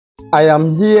I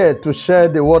am here to share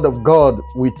the word of God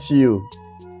with you.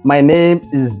 My name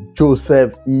is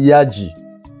Joseph Iyaji.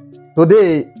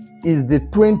 Today is the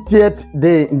 20th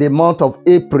day in the month of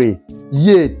April,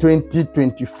 year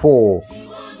 2024.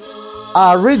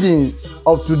 Our readings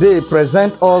of today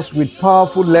present us with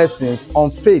powerful lessons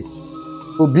on faith,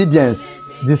 obedience,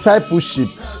 discipleship,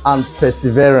 and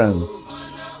perseverance.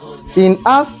 In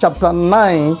Acts chapter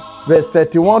 9, verse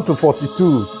 31 to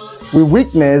 42, we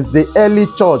witness the early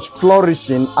church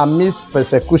flourishing amidst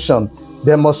persecution,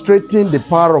 demonstrating the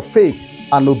power of faith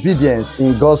and obedience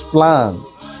in God's plan.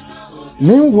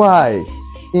 Meanwhile,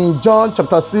 in John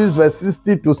chapter 6, verse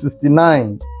 60 to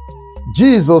 69,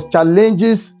 Jesus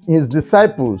challenges his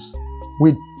disciples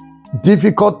with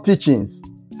difficult teachings,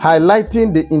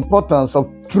 highlighting the importance of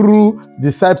true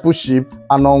discipleship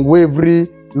and unwavering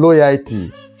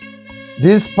loyalty.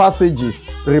 These passages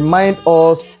remind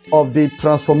us of the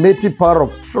transformative power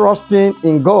of trusting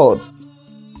in God,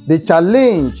 the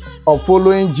challenge of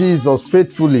following Jesus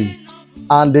faithfully,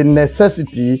 and the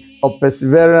necessity of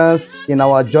perseverance in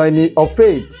our journey of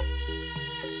faith.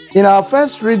 In our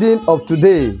first reading of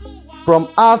today, from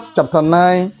Acts chapter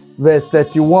 9, verse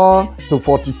 31 to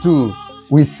 42,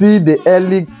 we see the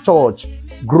early church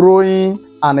growing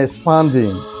and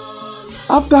expanding.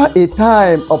 After a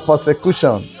time of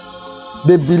persecution,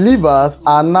 the believers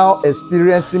are now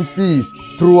experiencing peace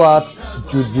throughout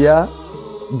Judea,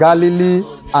 Galilee,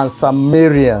 and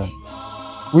Samaria.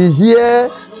 We hear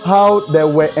how they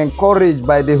were encouraged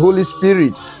by the Holy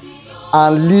Spirit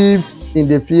and lived in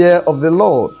the fear of the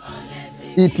Lord.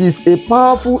 It is a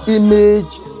powerful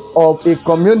image of a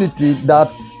community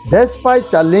that,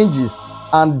 despite challenges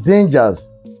and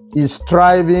dangers, is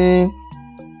thriving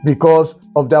because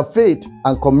of their faith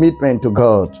and commitment to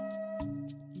God.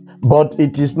 But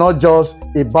it is not just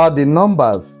about the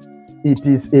numbers, it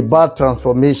is about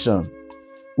transformation.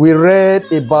 We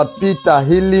read about Peter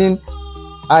healing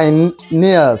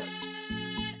Aeneas,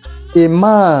 a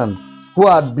man who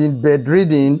had been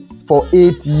bedridden for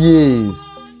 8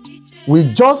 years.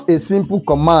 With just a simple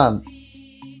command,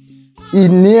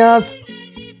 Aeneas,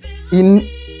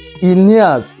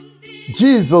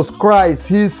 Jesus Christ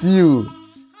heals you.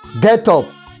 Get up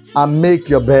and make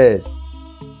your bed.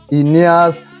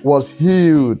 Aeneas was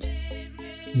healed.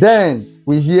 Then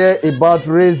we hear about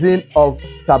raising of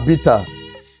Tabitha,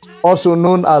 also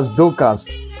known as Dorcas,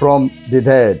 from the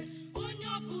dead.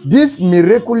 This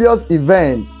miraculous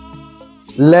event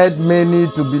led many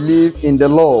to believe in the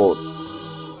Lord.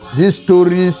 These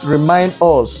stories remind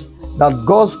us that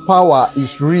God's power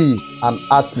is real and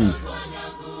active.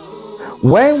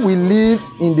 When we live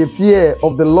in the fear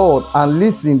of the Lord and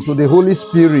listen to the Holy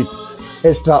Spirit,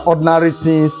 extraordinary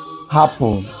things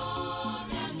happen.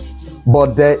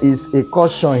 But there is a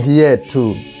caution here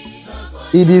too.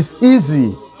 It is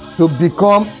easy to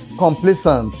become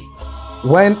complacent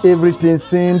when everything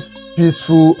seems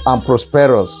peaceful and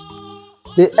prosperous.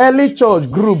 The early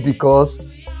church grew because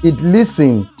it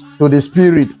listened to the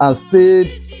Spirit and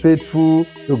stayed faithful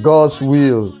to God's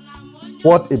will.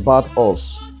 What about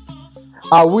us?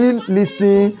 Are we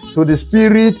listening to the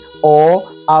Spirit, or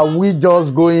are we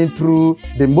just going through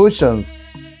the motions?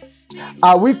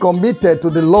 Are we committed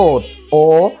to the Lord,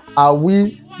 or are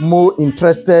we more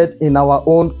interested in our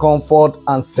own comfort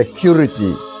and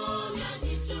security?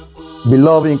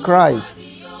 Beloved in Christ,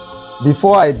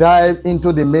 before I dive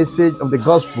into the message of the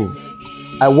gospel,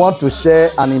 I want to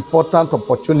share an important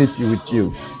opportunity with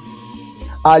you.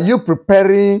 Are you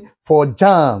preparing for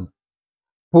JAMB,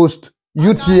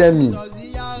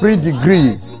 post-UTME,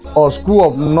 pre-degree, or School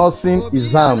of Nursing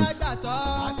exams?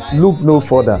 Look no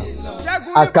further.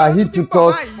 Akahi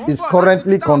Tutors is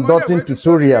currently conducting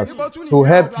tutorials to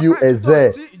help you excel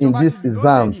in these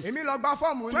exams.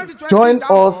 Join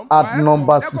us at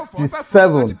number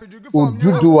 67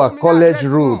 Oduduwa College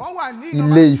Road,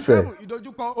 Ile-Ife,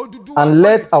 and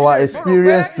let our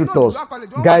experienced tutors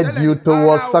guide you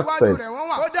towards success.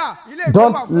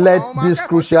 Don't let these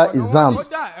crucial exams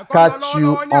catch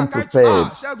you unprepared.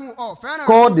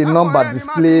 Call the number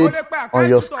displayed on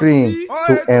your screen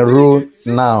to enroll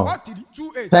now.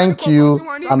 Thank you,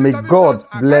 and may God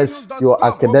bless your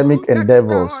academic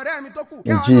endeavors.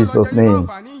 In Jesus' name,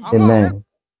 amen.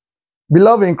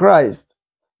 Beloved in Christ,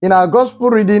 in our gospel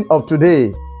reading of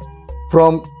today,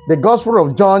 from the Gospel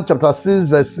of John chapter 6,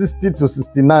 verse 60 to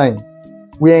 69,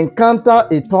 we encounter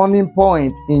a turning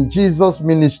point in Jesus'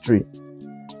 ministry.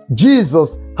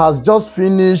 Jesus has just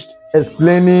finished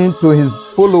explaining to his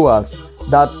followers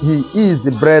that he is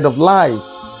the bread of life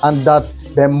and that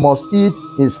they must eat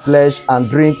his flesh and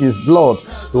drink his blood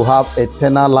to have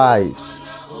eternal life.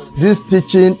 This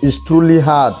teaching is truly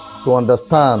hard to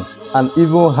understand and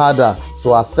even harder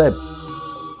to accept.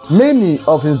 Many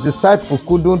of his disciples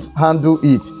couldn't handle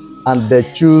it and they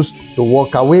choose to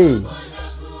walk away.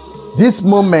 This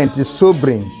moment is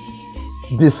sobering,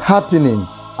 disheartening,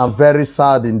 and very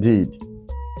sad indeed.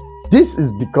 This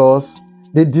is because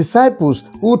the disciples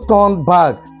who turned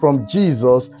back from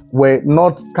Jesus were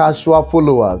not casual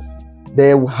followers. They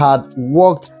had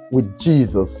walked with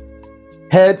Jesus,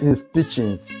 heard his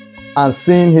teachings, and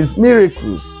seen his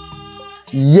miracles.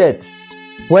 Yet,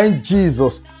 when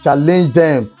Jesus challenged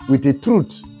them with a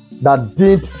truth that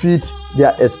didn't fit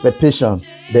their expectation,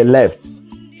 they left.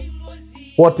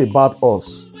 What about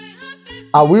us?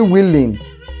 Are we willing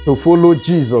to follow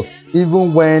Jesus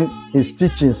even when his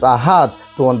teachings are hard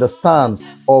to understand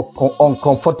or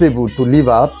uncomfortable to live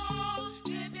out?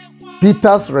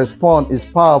 Peter's response is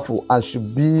powerful and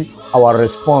should be our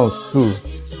response too.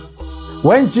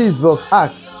 When Jesus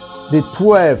asks the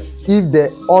 12 if they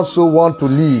also want to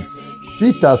leave,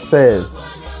 Peter says,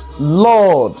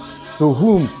 "Lord, to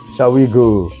whom shall we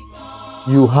go?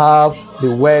 You have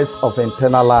the words of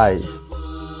eternal life."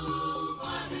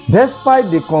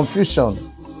 Despite the confusion,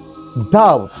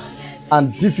 doubt,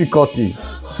 and difficulty,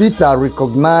 Peter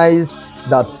recognized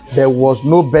that there was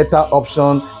no better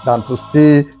option than to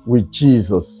stay with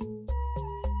Jesus.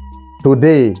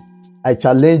 Today, I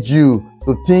challenge you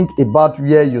to think about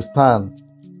where you stand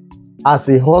as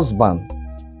a husband,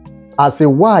 as a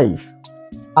wife,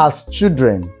 as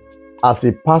children, as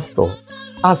a pastor,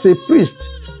 as a priest,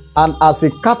 and as a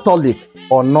Catholic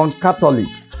or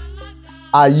non-Catholics.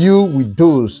 Are you with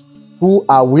those who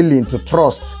are willing to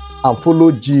trust and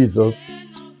follow Jesus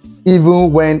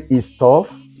even when it's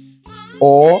tough?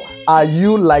 Or are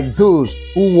you like those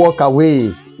who walk away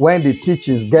when the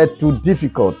teachings get too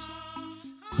difficult?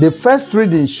 The first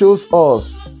reading shows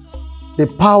us the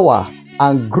power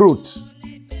and growth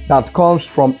that comes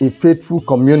from a faithful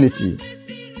community.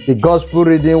 The gospel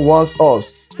reading warns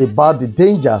us about the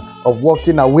danger of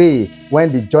walking away when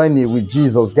the journey with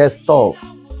Jesus gets tough.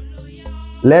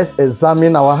 Let's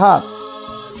examine our hearts.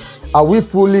 Are we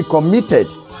fully committed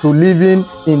to living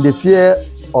in the fear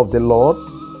of the Lord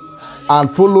and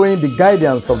following the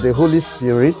guidance of the Holy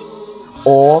Spirit?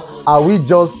 Or are we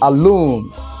just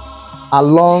along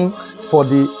for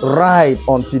the ride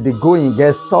until the going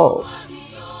gets tough?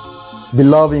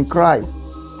 Beloved in Christ,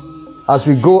 as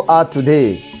we go out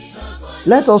today,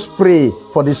 let us pray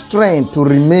for the strength to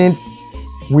remain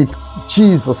with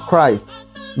Jesus Christ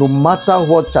no matter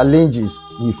what challenges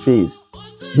we face,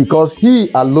 because he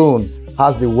alone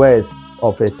has the words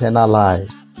of eternal life.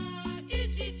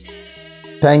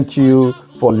 Thank you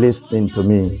for listening to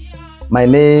me. My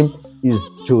name is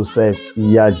Joseph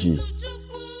Iyaji.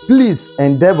 Please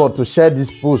endeavor to share this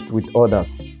post with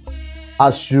others.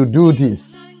 As you do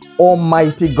this,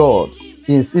 Almighty God,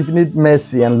 in His infinite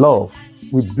mercy and love,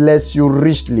 we bless you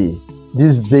richly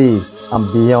this day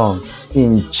and beyond.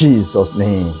 In Jesus'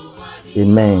 name,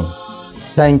 amen.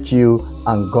 Thank you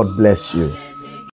and God bless you.